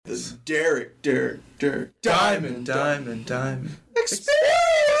This Derek Diamond Experience!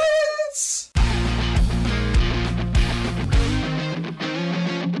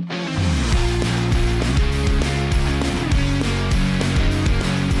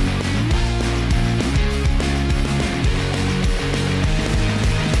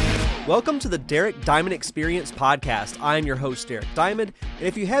 Welcome to the Derek Diamond Experience podcast. I'm your host, Derek Diamond, and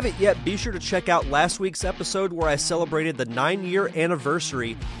if you haven't yet, be sure to check out last week's episode where I celebrated the 9-year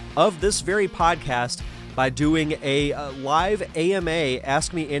anniversary of this very podcast by doing a live AMA,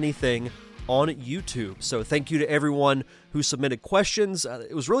 Ask Me Anything, on YouTube. So thank you to everyone who submitted questions.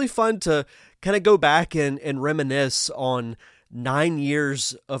 It was really fun to kind of go back and reminisce on 9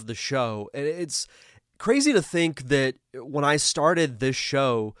 years of the show. And it's crazy to think that when I started this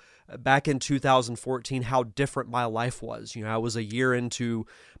show back in 2014, how different my life was. You know, I was a year into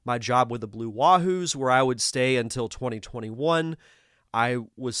my job with the Blue Wahoos, where I would stay until 2021. I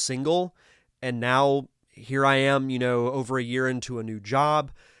was single, and now here I am, you know, over a year into a new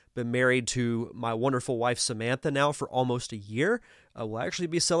job. Been married to my wonderful wife, Samantha, now for almost a year. We'll actually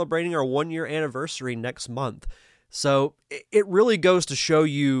be celebrating our 1-year anniversary next month. So it really goes to show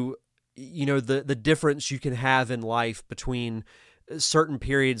you, you know, the difference you can have in life between certain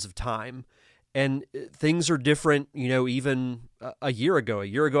periods of time. And things are different, you know, even a year ago. A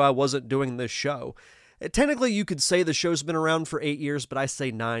year ago, I wasn't doing this show. Technically, you could say the show's been around for 8 years, but I say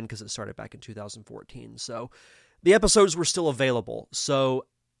 9 because it started back in 2014. So the episodes were still available. So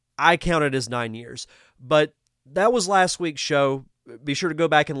I count it as 9 years. But that was last week's show. Be sure to go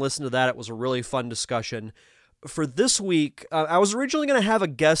back and listen to that. It was a really fun discussion. For this week, I was originally going to have a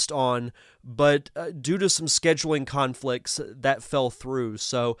guest on, but due to some scheduling conflicts, that fell through.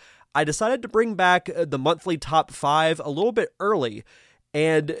 So I decided to bring back the monthly top 5 a little bit early.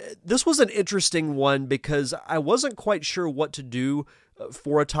 And this was an interesting one because I wasn't quite sure what to do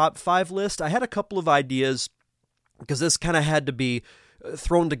for a top 5 list. I had a couple of ideas because this kind of had to be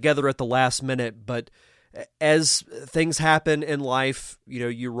thrown together at the last minute, but as things happen in life, you know,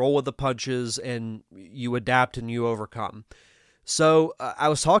 you roll with the punches and you adapt and you overcome. So I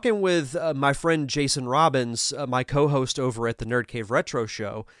was talking with my friend Jason Robbins, my co-host over at the Nerd Cave Retro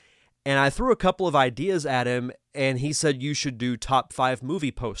Show, and I threw a couple of ideas at him, and he said you should do top 5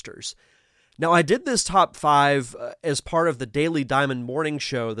 movie posters. Now, I did this top 5 as part of the Daily Diamond morning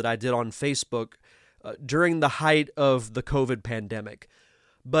show that I did on Facebook during the height of the COVID pandemic.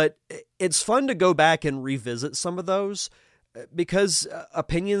 But it's fun to go back and revisit some of those because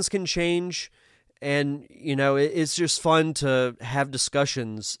opinions can change, and, you know, it's just fun to have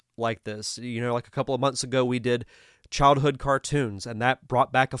discussions like this. You know, like a couple of months ago, we did childhood cartoons, and that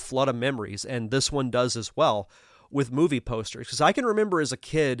brought back a flood of memories, and this one does as well with movie posters. Because I can remember as a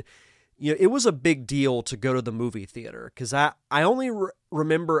kid, you know, it was a big deal to go to the movie theater, because I only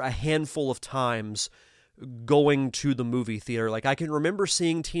remember a handful of times going to the movie theater. Like, I can remember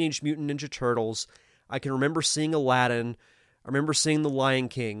seeing Teenage Mutant Ninja Turtles. I can remember seeing Aladdin. I remember seeing The Lion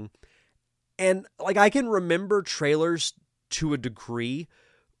King. And, like, I can remember trailers to a degree,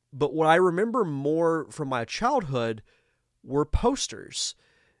 but what I remember more from my childhood were posters.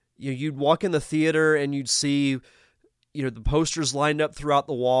 You know, you'd walk in the theater and you'd see, you know, the posters lined up throughout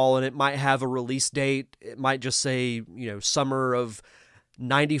the wall, and it might have a release date. It might just say, you know, summer of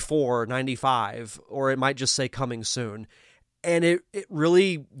 94, 95, or it might just say coming soon. And it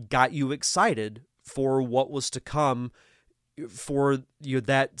really got you excited for what was to come for, you know,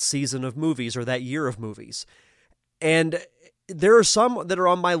 that season of movies or that year of movies. And there are some that are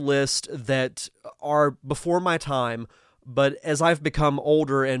on my list that are before my time, but as I've become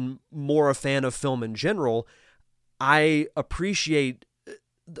older and more a fan of film in general, I appreciate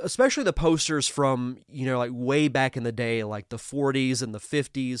especially the posters from, you know, like way back in the day, like the 40s and the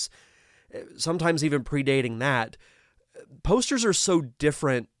 50s, sometimes even predating that. Posters are so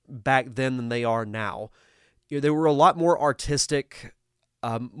different back then than they are now. You know, they were a lot more artistic,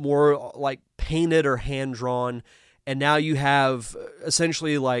 more like painted or hand-drawn, and now you have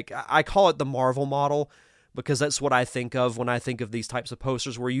essentially, like, I call it the Marvel model, because that's what I think of when I think of these types of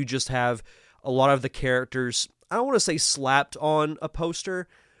posters, where you just have a lot of the characters, I don't want to say slapped on a poster,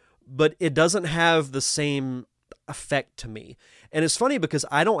 but it doesn't have the same effect to me. And it's funny because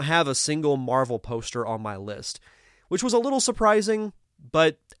I don't have a single Marvel poster on my list, which was a little surprising,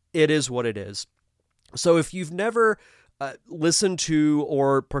 but it is what it is. So if you've never listened to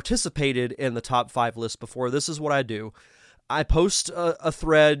or participated in the top 5 list before, this is what I do. I post a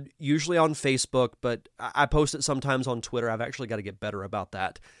thread, usually on Facebook, but I post it sometimes on Twitter. I've actually got to get better about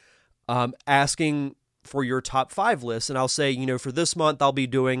that. Asking for your top 5 list, and I'll say, you know, for this month, I'll be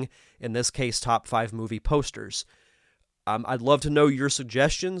doing, in this case, top 5 movie posters. I'd love to know your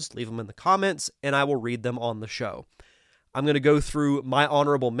suggestions. Leave them in the comments, and I will read them on the show. I'm going to go through my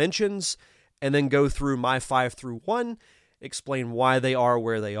honorable mentions and then go through my 5 through 1, explain why they are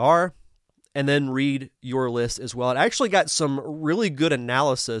where they are, and then read your list as well. I actually got some really good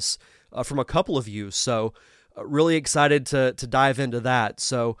analysis from a couple of you, so really excited to dive into that.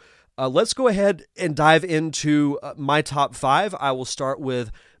 So let's go ahead and dive into my top 5. I will start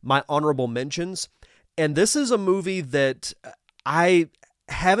with my honorable mentions, and this is a movie that I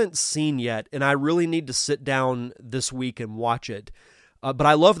haven't seen yet, and I really need to sit down this week and watch it. But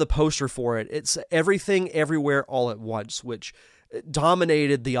I love the poster for it. It's Everything Everywhere All at Once, which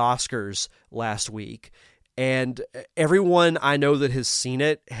dominated the Oscars last week. And everyone I know that has seen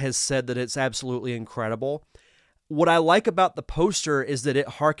it has said that it's absolutely incredible. What I like about the poster is that it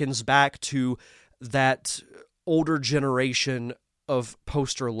harkens back to that older generation of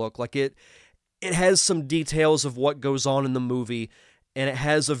poster look. Like it has some details of what goes on in the movie, and it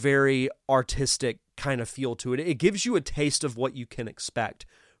has a very artistic kind of feel to it. It gives you a taste of what you can expect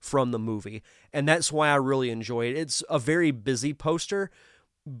from the movie, and that's why I really enjoy it. It's a very busy poster,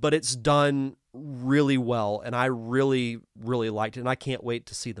 but it's done really well, and I really, really liked it, and I can't wait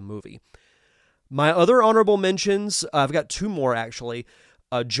to see the movie. My other honorable mentions, I've got 2 more actually.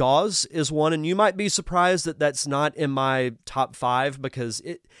 Jaws is one, and you might be surprised that that's not in my top 5 because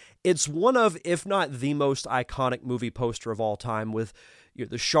it's one of, if not the most iconic movie poster of all time, with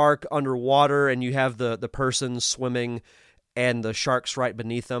the shark underwater and you have the person swimming and the sharks right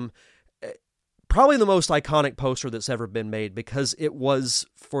beneath them. Probably the most iconic poster that's ever been made because it was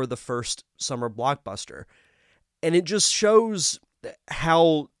for the first summer blockbuster. And it just shows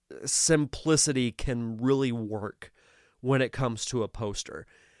how simplicity can really work when it comes to a poster.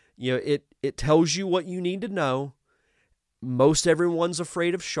 It tells you what you need to know. Most everyone's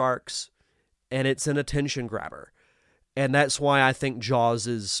afraid of sharks, and it's an attention grabber. And that's why I think Jaws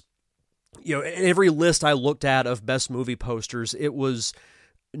is, in every list I looked at of best movie posters, it was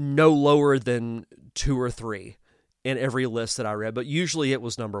no lower than 2 or 3 in every list that I read, but usually it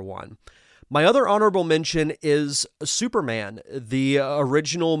was number 1. My other honorable mention is Superman, the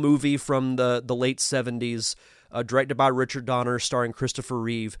original movie from the late 70s, directed by Richard Donner, starring Christopher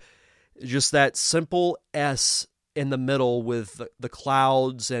Reeve. Just that simple S in the middle with the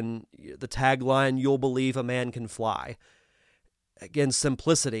clouds and the tagline, "You'll believe a man can fly." Again,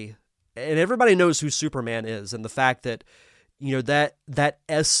 simplicity. And everybody knows who Superman is, and the fact that that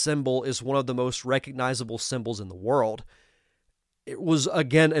S symbol is one of the most recognizable symbols in the world. It was,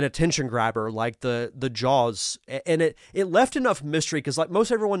 again, an attention grabber like the Jaws, and it left enough mystery because like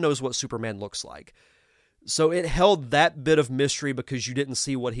most everyone knows what Superman looks like. So it held that bit of mystery because you didn't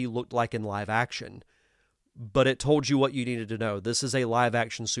see what he looked like in live action. But it told you what you needed to know. This is a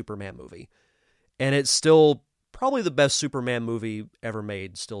live-action Superman movie. And it's still probably the best Superman movie ever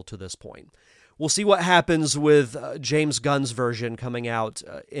made, still to this point. We'll see what happens with James Gunn's version coming out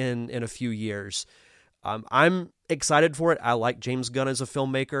in a few years. I'm excited for it. I like James Gunn as a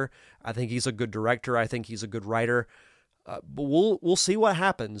filmmaker. I think he's a good director. I think he's a good writer. But we'll see what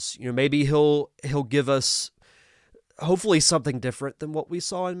happens. Maybe he'll give us hopefully something different than what we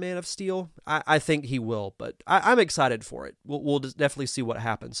saw in Man of Steel. I think he will, but I'm excited for it. We'll definitely see what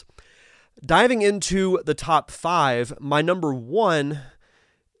happens. Diving into the top 5, my number 1,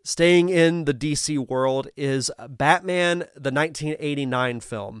 staying in the DC world, is Batman, the 1989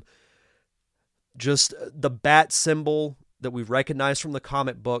 film. Just the bat symbol that we've recognized from the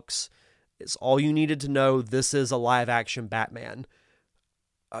comic books is all you needed to know. This is a live-action Batman.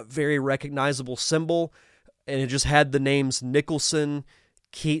 A very recognizable symbol. And it just had the names Nicholson,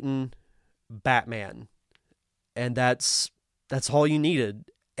 Keaton, Batman. And that's all you needed.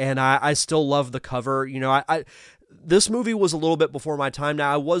 And I still love the cover. This movie was a little bit before my time.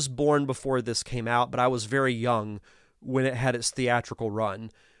 Now, I was born before this came out, but I was very young when it had its theatrical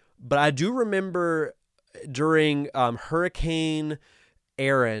run. But I do remember during Hurricane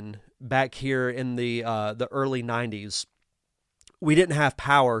Aaron back here in the early 90s, we didn't have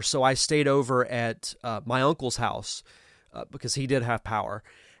power, so I stayed over at my uncle's house because he did have power.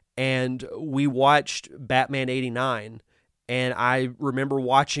 And we watched Batman 89, and I remember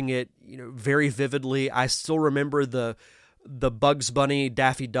watching it very vividly. I still remember the Bugs Bunny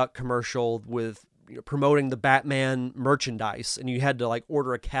Daffy Duck commercial with promoting the Batman merchandise, and you had to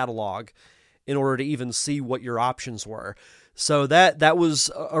order a catalog in order to even see what your options were. So that was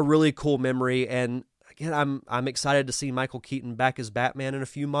a really cool memory, and again, I'm excited to see Michael Keaton back as Batman in a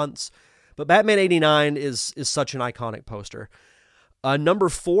few months. But Batman 89 is such an iconic poster. Number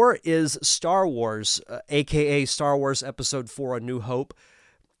 4 is Star Wars, a.k.a. Star Wars Episode 4, A New Hope.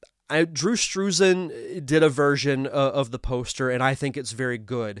 Drew Struzan did a version of the poster, and I think it's very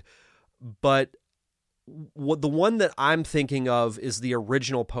good. But the one that I'm thinking of is the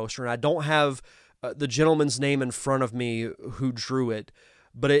original poster, and I don't have the gentleman's name in front of me who drew it,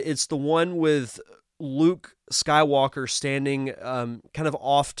 but it's the one with Luke Skywalker standing kind of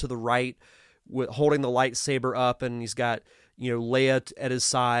off to the right, holding the lightsaber up, and he's got Leia at his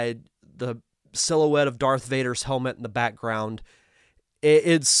side, the silhouette of Darth Vader's helmet in the background.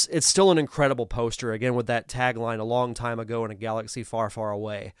 It's still an incredible poster, again with that tagline, "A long time ago in a galaxy far, far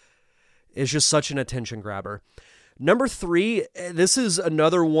away." It's just such an attention grabber. Number 3, this is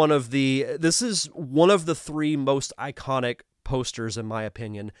one of the 3 most iconic posters in my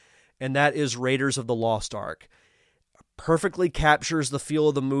opinion, and that is Raiders of the Lost Ark. Perfectly captures the feel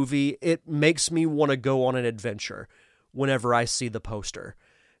of the movie. It makes me want to go on an adventure whenever I see the poster.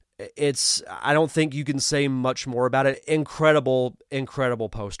 I don't think you can say much more about it. Incredible, incredible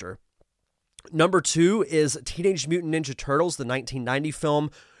poster. Number 2 is Teenage Mutant Ninja Turtles, the 1990 film,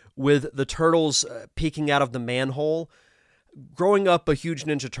 with the turtles peeking out of the manhole. Growing up a huge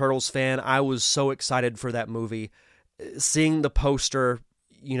Ninja Turtles fan, I was so excited for that movie. Seeing the poster,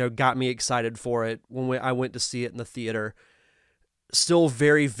 got me excited for it when I went to see it in the theater. Still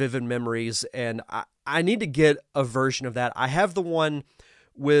very vivid memories, and I need to get a version of that. I have the one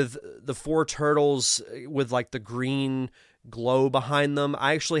with the 4 turtles with like the green glow behind them.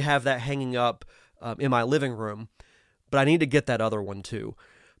 I actually have that hanging up in my living room, but I need to get that other one too.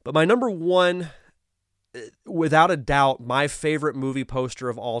 But my number 1, without a doubt, my favorite movie poster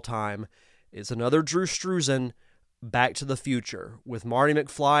of all time is another Drew Struzan, Back to the Future, with Marty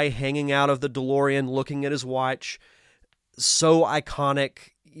McFly hanging out of the DeLorean looking at his watch. So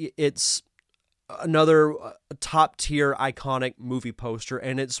iconic. It's another top-tier iconic movie poster,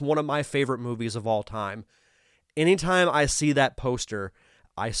 and it's one of my favorite movies of all time. Anytime I see that poster,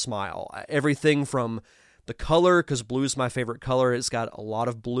 I smile. Everything from the color, because blue is my favorite color, it's got a lot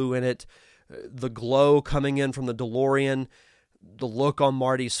of blue in it, the glow coming in from the DeLorean, the look on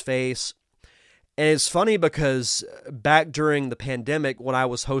Marty's face. And it's funny because back during the pandemic, when I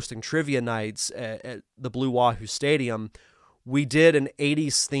was hosting trivia nights at the Blue Wahoo Stadium, we did an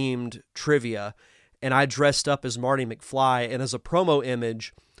 80s themed trivia, and I dressed up as Marty McFly, and as a promo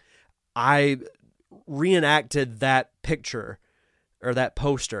image, I reenacted that picture, or that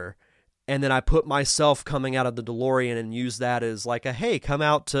poster, and then I put myself coming out of the DeLorean and used that as like a, hey, come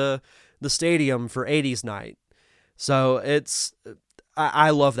out to the stadium for 80s night. So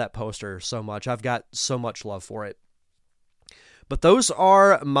I love that poster so much. I've got so much love for it. But those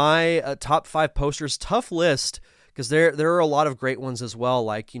are my top 5 posters. Tough list, because there are a lot of great ones as well,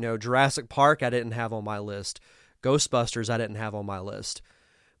 like, Jurassic Park I didn't have on my list. Ghostbusters I didn't have on my list.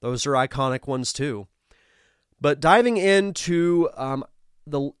 Those are iconic ones too. But diving into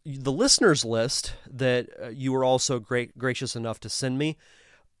the listeners list that you were also gracious enough to send me.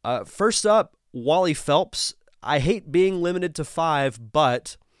 First up, Wally Phelps. I hate being limited to 5,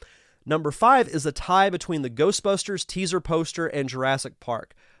 but number 5 is a tie between the Ghostbusters teaser poster and Jurassic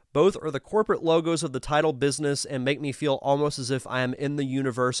Park. Both are the corporate logos of the title business and make me feel almost as if I am in the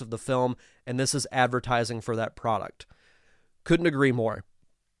universe of the film and this is advertising for that product. Couldn't agree more.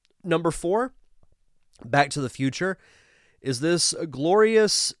 Number 4, Back to the Future, is this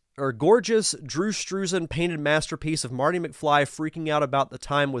gorgeous Drew Struzan painted masterpiece of Marty McFly freaking out about the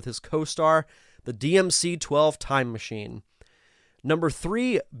time with his co-star, the DMC-12 Time Machine. Number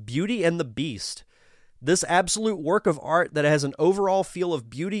 3, Beauty and the Beast. This absolute work of art that has an overall feel of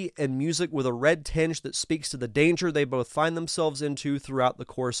beauty and music with a red tinge that speaks to the danger they both find themselves into throughout the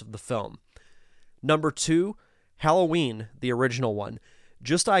course of the film. Number 2, Halloween, the original one.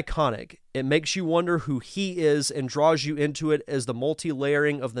 Just iconic. It makes you wonder who he is and draws you into it as the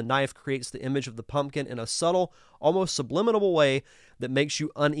multi-layering of the knife creates the image of the pumpkin in a subtle, almost subliminal way that makes you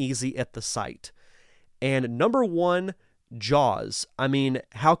uneasy at the sight. And number 1, Jaws. I mean,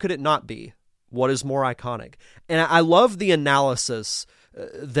 how could it not be? What is more iconic? And I love the analysis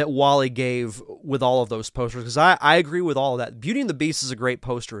that Wally gave with all of those posters, because I agree with all of that. Beauty and the Beast is a great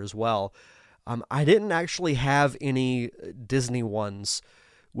poster as well. I didn't actually have any Disney ones,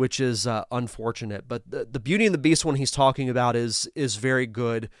 which is unfortunate. But the Beauty and the Beast one he's talking about is very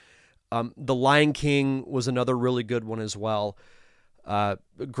good. The Lion King was another really good one as well.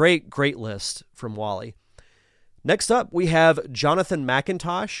 Great list from Wally. Next up, we have Jonathan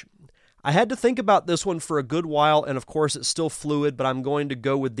McIntosh. I had to think about this one for a good while, and of course it's still fluid, but I'm going to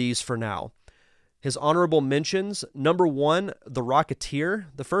go with these for now. His honorable mentions, number 1, The Rocketeer.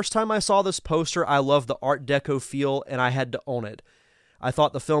 The first time I saw this poster, I loved the Art Deco feel, and I had to own it. I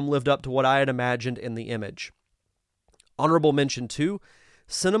thought the film lived up to what I had imagined in the image. Honorable mention 2,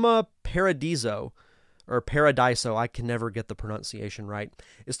 Cinema Paradiso, or Paradiso, I can never get the pronunciation right.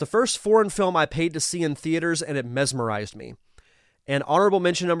 It's the first foreign film I paid to see in theaters, and it mesmerized me. And honorable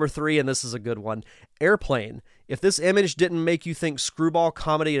mention number 3, and this is a good one, Airplane. If this image didn't make you think screwball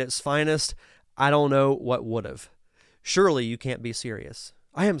comedy at its finest, I don't know what would have. Surely you can't be serious.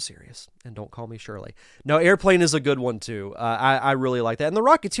 I am serious, and don't call me Shirley. No, Airplane is a good one too. I really like that. And The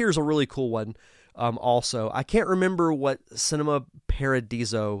Rocketeer is a really cool one also. I can't remember what Cinema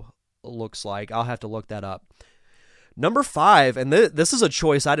Paradiso looks like. I'll have to look that up. Number 5, and this is a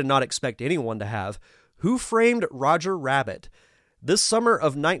choice I did not expect anyone to have. Who Framed Roger Rabbit? The summer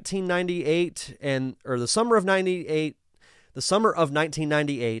of 1998,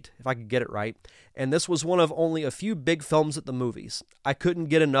 if I could get it right, and this was one of only a few big films at the movies. I couldn't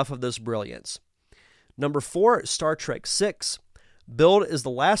get enough of this brilliance. Number 4, Star Trek VI. Billed is the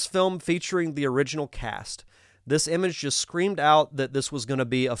last film featuring the original cast. This image just screamed out that this was going to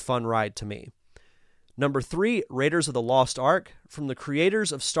be a fun ride to me. Number 3, Raiders of the Lost Ark, from the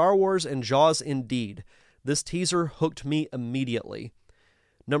creators of Star Wars and Jaws indeed. This teaser hooked me immediately.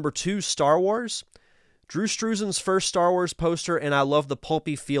 Number 2, Star Wars. Drew Struzan's first Star Wars poster, and I love the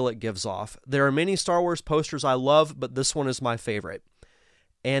pulpy feel it gives off. There are many Star Wars posters I love, but this one is my favorite.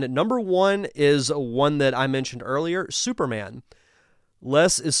 And number 1 is one that I mentioned earlier, Superman.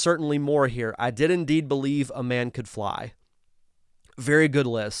 Less is certainly more here. I did indeed believe a man could fly. Very good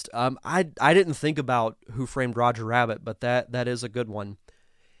list. I didn't think about Who Framed Roger Rabbit, but that is a good one.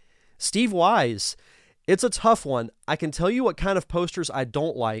 Steve Wise. It's a tough one. I can tell you what kind of posters I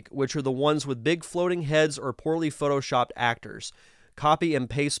don't like, which are the ones with big floating heads or poorly photoshopped actors. Copy and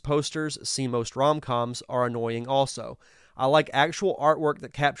paste posters, see most rom-coms, are annoying also. I like actual artwork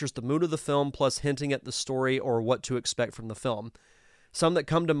that captures the mood of the film plus hinting at the story or what to expect from the film. Some that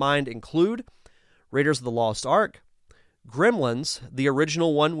come to mind include Raiders of the Lost Ark, Gremlins, the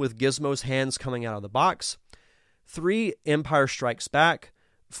original one with Gizmo's hands coming out of the box, 3, Empire Strikes Back,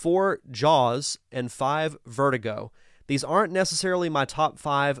 4, Jaws, and 5, Vertigo. These aren't necessarily my top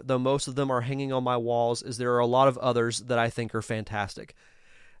 5, though most of them are hanging on my walls, as there are a lot of others that I think are fantastic.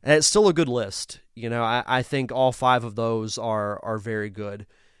 And it's still a good list. You know, I think all 5 of those are very good.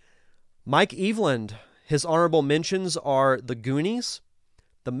 Mike Eveland, his honorable mentions are The Goonies,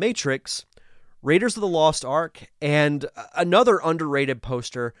 The Matrix, Raiders of the Lost Ark, and another underrated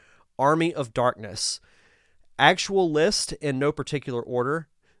poster, Army of Darkness. Actual list in no particular order.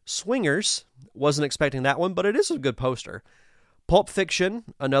 Swingers, wasn't expecting that one, but it is a good poster. Pulp Fiction,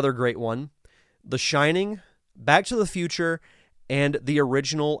 another great one. The Shining, Back to the Future, and the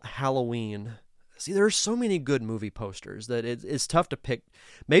original Halloween. See, there are so many good movie posters that it's tough to pick.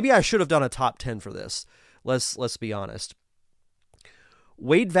 Maybe I should have done a top 10 for this. Let's be honest.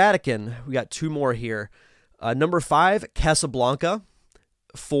 Wade Vatican, we got 2 more here. Number 5, Casablanca.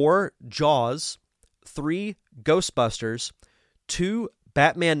 4, Jaws. 3, Ghostbusters. 2,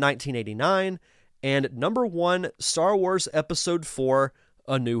 Batman 1989, and number 1, Star Wars Episode 4,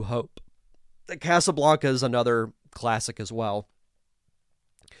 A New Hope. Casablanca is another classic as well.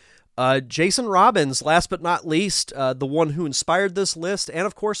 Jason Robbins, last but not least, the one who inspired this list, and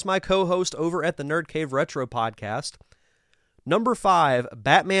of course my co-host over at the Nerd Cave Retro podcast. Number 5,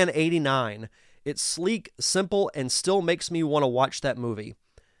 Batman 89. It's sleek, simple, and still makes me want to watch that movie.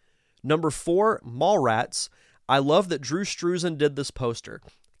 Number 4, Mallrats. I love that Drew Struzan did this poster.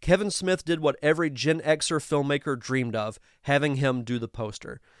 Kevin Smith did what every Gen Xer filmmaker dreamed of, having him do the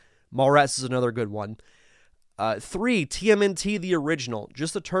poster. Mallrats is another good one. 3, TMNT the original.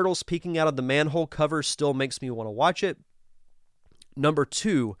 Just the turtles peeking out of the manhole cover still makes me want to watch it. Number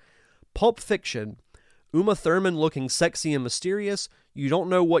 2, Pulp Fiction. Uma Thurman looking sexy and mysterious. You don't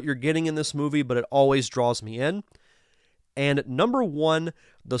know what you're getting in this movie, but it always draws me in. And number 1,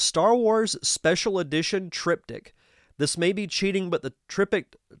 the Star Wars Special Edition Triptych. This may be cheating, but the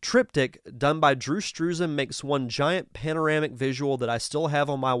triptych done by Drew Struzan makes one giant panoramic visual that I still have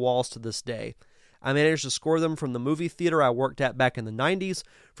on my walls to this day. I managed to score them from the movie theater I worked at back in the 90s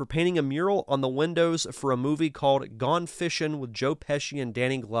for painting a mural on the windows for a movie called Gone Fishin' with Joe Pesci and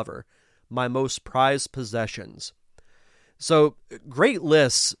Danny Glover, my most prized possessions. So, great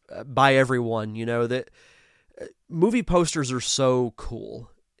lists by everyone, you know, that movie posters are so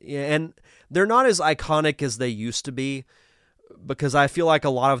cool. And they're not as iconic as they used to be, because I feel like a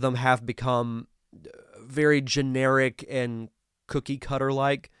lot of them have become very generic and cookie cutter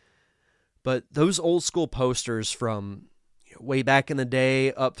like. But those old school posters from way back in the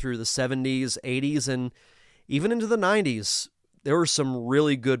day up through the 70s, 80s, and even into the 90s, there were some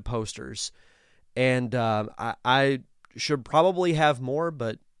really good posters. And I should probably have more,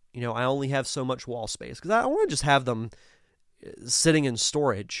 but you know, I only have so much wall space because I don't want to just have them, sitting in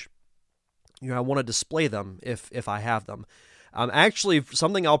storage. I want to display them if I have them. Actually,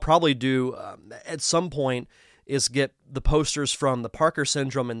 something I'll probably do at some point is get the posters from the Parker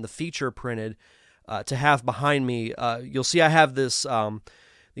Syndrome and the feature printed to have behind me. You'll see I have these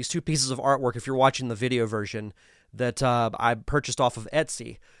two pieces of artwork if you're watching the video version that I purchased off of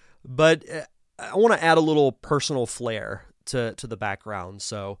Etsy. But I want to add a little personal flair to the background,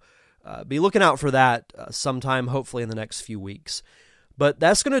 so be looking out for that sometime, hopefully in the next few weeks. But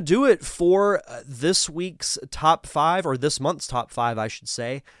that's going to do it for this week's top 5, or this month's top 5, I should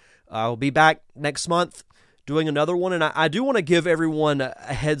say. I'll be back next month doing another one, and I do want to give everyone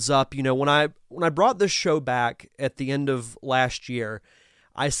a heads up. When I brought this show back at the end of last year,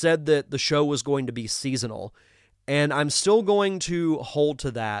 I said that the show was going to be seasonal, and I'm still going to hold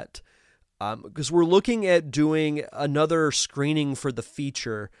to that because we're looking at doing another screening for the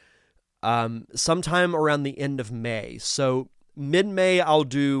feature sometime around the end of May. So mid-May, I'll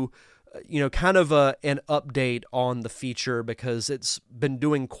do, kind of an update on the feature because it's been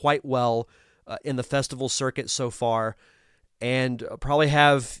doing quite well in the festival circuit so far, and probably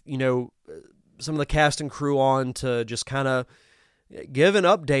have, some of the cast and crew on to just kind of give an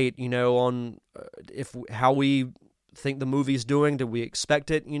update, on how we think the movie's doing. Do we expect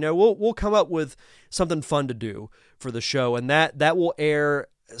it? We'll come up with something fun to do for the show, and that will air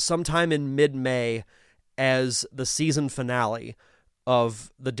sometime in mid-May as the season finale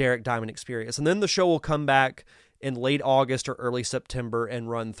of the Derek Diamond Experience. And then the show will come back in late August or early September and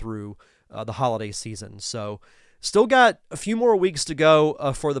run through the holiday season. So still got a few more weeks to go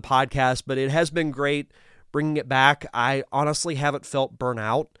for the podcast, but it has been great bringing it back. I honestly haven't felt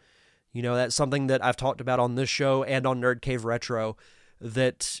burnout. That's something that I've talked about on this show and on Nerd Cave Retro,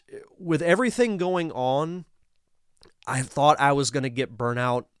 that with everything going on, I thought I was going to get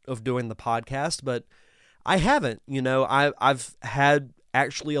burnout of doing the podcast, but I haven't. I've had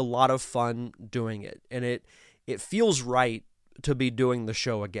actually a lot of fun doing it, and it feels right to be doing the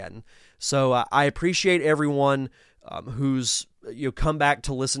show again. So I appreciate everyone who's come back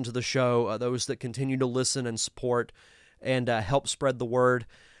to listen to the show, those that continue to listen and support and help spread the word.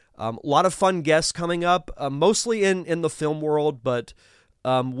 A lot of fun guests coming up, mostly in the film world, but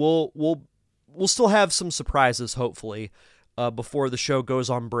we'll still have some surprises, hopefully, before the show goes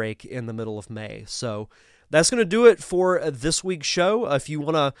on break in the middle of May. So that's going to do it for this week's show. If you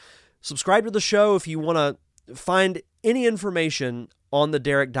want to subscribe to the show, if you want to find any information on the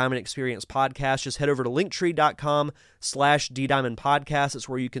Derek Diamond Experience podcast, just head over to linktree.com/DDiamondPodcast. It's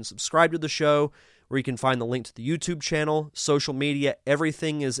where you can subscribe to the show, where you can find the link to the YouTube channel, social media.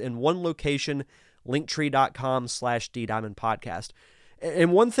 Everything is in one location, linktree.com/DDiamondPodcast.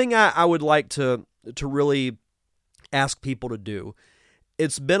 And one thing I would like to really ask people to do,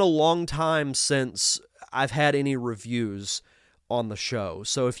 it's been a long time since I've had any reviews on the show.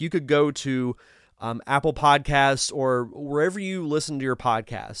 So if you could go to Apple Podcasts or wherever you listen to your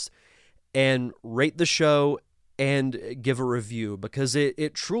podcast and rate the show and give a review, because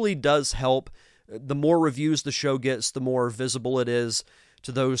it truly does help. The more reviews the show gets, the more visible it is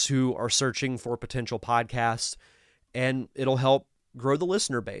to those who are searching for potential podcasts, and it'll help grow the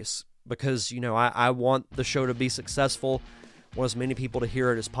listener base, because I want the show to be successful. I want as many people to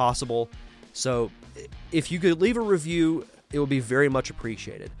hear it as possible. So if you could leave a review, it would be very much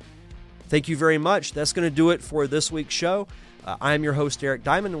appreciated. Thank you very much. That's going to do it for this week's show. I am your host, Derek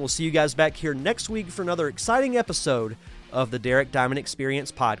Diamond, and we'll see you guys back here next week for another exciting episode of the Derek Diamond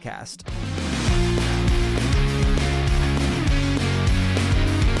Experience podcast.